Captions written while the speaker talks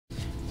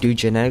Do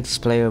genetics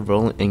play a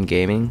role in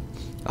gaming?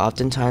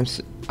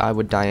 Oftentimes, I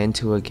would die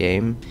into a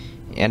game,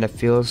 and it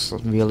feels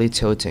really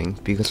tilting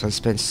because I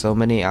spent so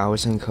many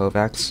hours in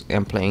kovaaks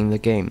and playing the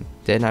game.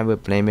 Then I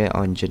would blame it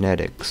on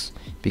genetics,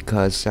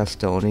 because that's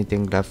the only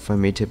thing left for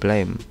me to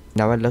blame.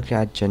 Now I look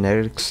at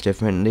genetics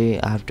differently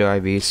after I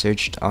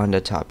researched on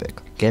the topic.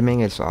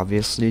 Gaming is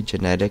obviously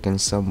genetic in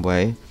some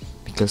way,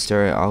 because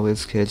there are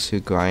always kids who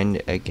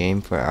grind a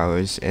game for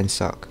hours and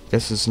suck.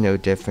 This is no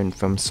different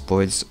from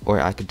sports or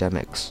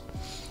academics.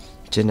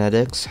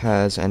 Genetics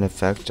has an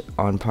effect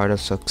on part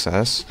of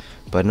success,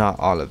 but not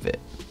all of it.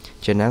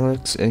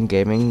 Genetics in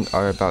gaming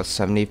are about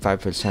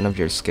 75% of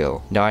your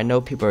skill. Now I know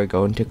people are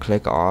going to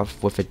click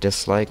off with a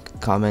dislike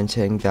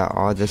commenting that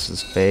all this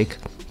is fake,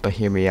 but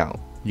hear me out.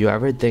 You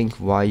ever think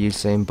why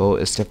Usain Bolt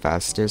is the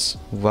fastest?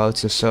 Well,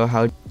 to show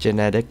how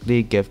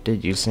genetically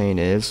gifted Usain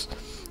is,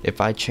 if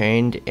I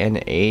trained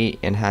and ate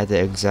and had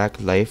the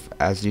exact life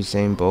as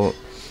Usain Bolt,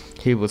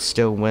 he would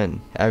still win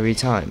every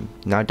time.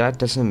 Now that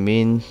doesn't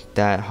mean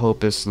that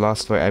hope is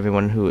lost for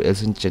everyone who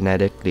isn't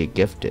genetically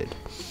gifted.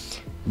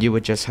 You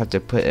would just have to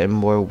put in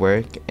more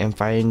work and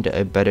find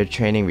a better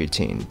training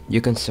routine.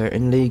 You can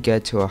certainly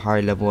get to a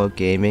high level of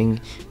gaming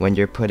when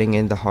you're putting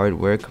in the hard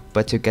work,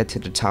 but to get to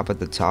the top of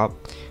the top,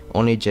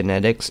 only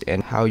genetics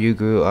and how you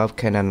grew up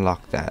can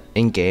unlock that.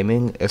 In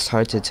gaming, it's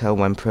hard to tell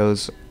when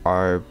pros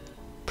are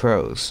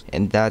pros,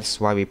 and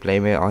that's why we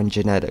blame it on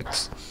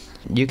genetics.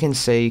 You can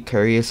say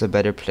Curry is a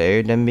better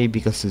player than me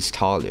because he's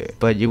taller,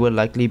 but you would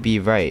likely be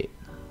right.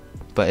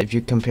 But if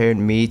you compared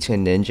me to a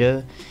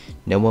ninja,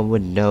 no one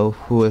would know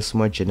who is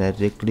more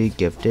genetically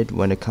gifted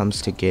when it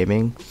comes to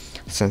gaming,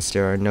 since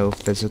there are no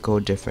physical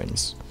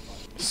difference.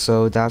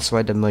 So that's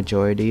why the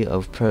majority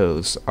of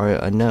pros are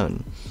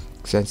unknown,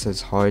 since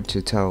it's hard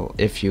to tell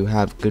if you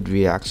have good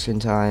reaction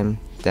time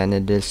than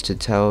it is to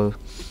tell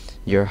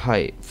your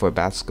height for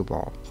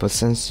basketball. But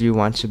since you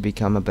want to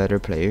become a better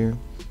player,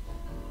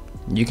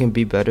 you can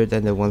be better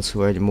than the ones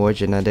who are more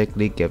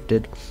genetically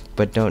gifted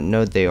but don't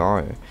know they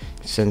are,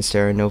 since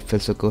there are no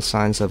physical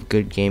signs of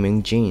good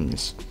gaming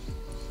genes.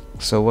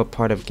 So what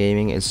part of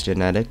gaming is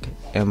genetic,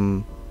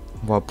 and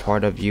what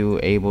part of you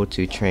able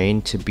to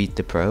train to beat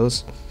the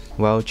pros?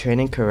 Well,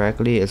 training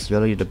correctly is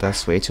really the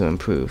best way to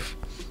improve,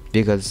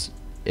 because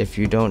if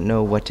you don't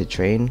know what to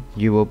train,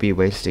 you will be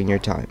wasting your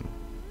time.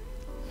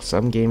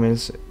 Some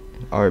gamers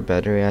are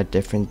better at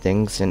different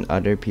things than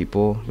other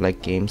people,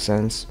 like game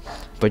sense,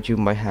 but you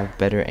might have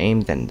better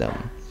aim than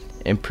them.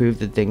 Improve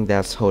the thing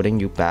that's holding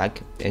you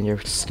back, and your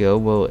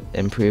skill will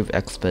improve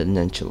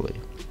exponentially.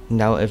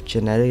 Now, if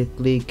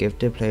genetically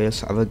gifted players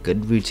have a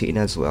good routine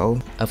as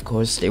well, of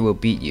course they will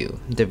beat you.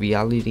 The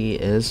reality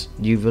is,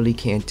 you really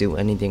can't do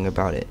anything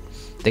about it.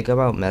 Think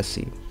about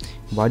Messi.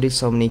 Why do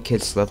so many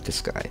kids love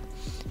this guy?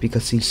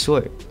 Because he's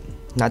short.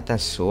 Not that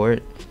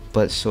short,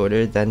 but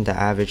shorter than the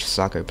average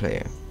soccer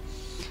player.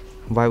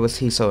 Why was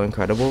he so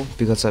incredible?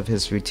 Because of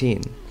his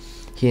routine.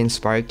 He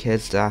inspired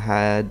kids that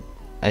had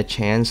a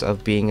chance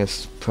of being a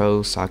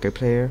pro soccer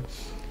player,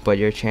 but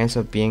your chance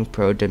of being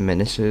pro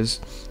diminishes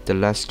the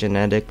less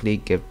genetically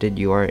gifted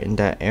you are in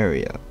that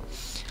area.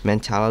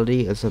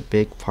 Mentality is a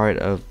big part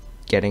of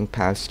getting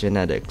past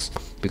genetics,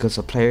 because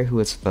a player who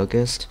is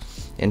focused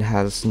and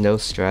has no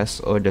stress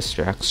or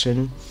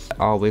distraction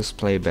always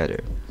play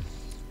better.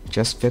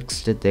 Just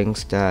fix the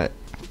things that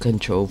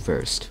control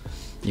first.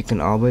 You can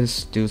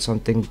always do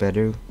something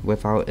better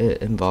without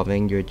it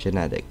involving your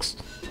genetics.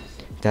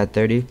 That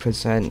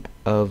 30%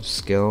 of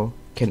skill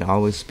can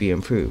always be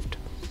improved.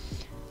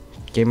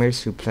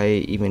 Gamers who play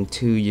even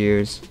 2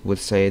 years would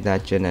say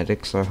that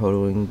genetics are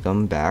holding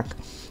them back,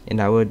 and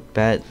I would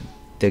bet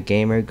the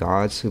gamer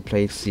gods who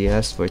played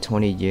CS for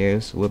 20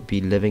 years would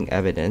be living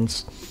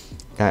evidence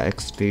that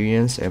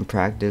experience and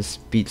practice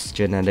beats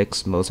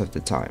genetics most of the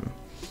time.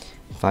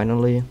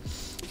 Finally,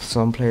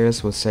 some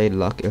players will say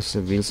luck is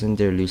the reason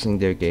they're losing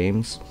their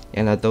games,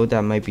 and although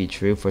that might be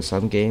true for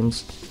some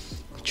games,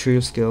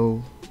 true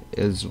skill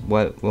is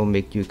what will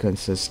make you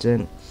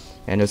consistent,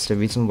 and it's the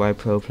reason why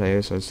pro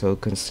players are so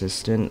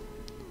consistent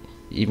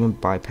even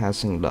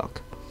bypassing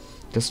luck.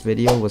 This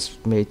video was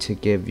made to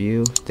give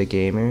you, the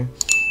gamer,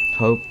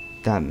 hope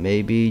that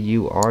maybe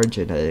you are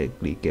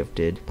genetically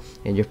gifted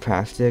and your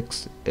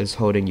practice is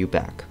holding you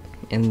back.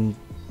 And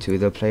to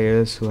the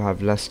players who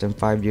have less than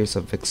 5 years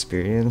of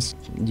experience,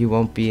 you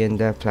won't be in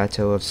that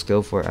plateau of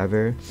skill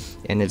forever,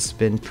 and it's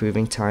been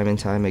proving time and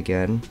time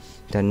again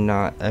that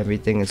not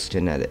everything is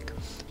genetic.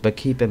 But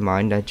keep in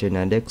mind that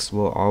genetics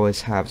will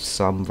always have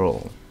some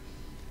role.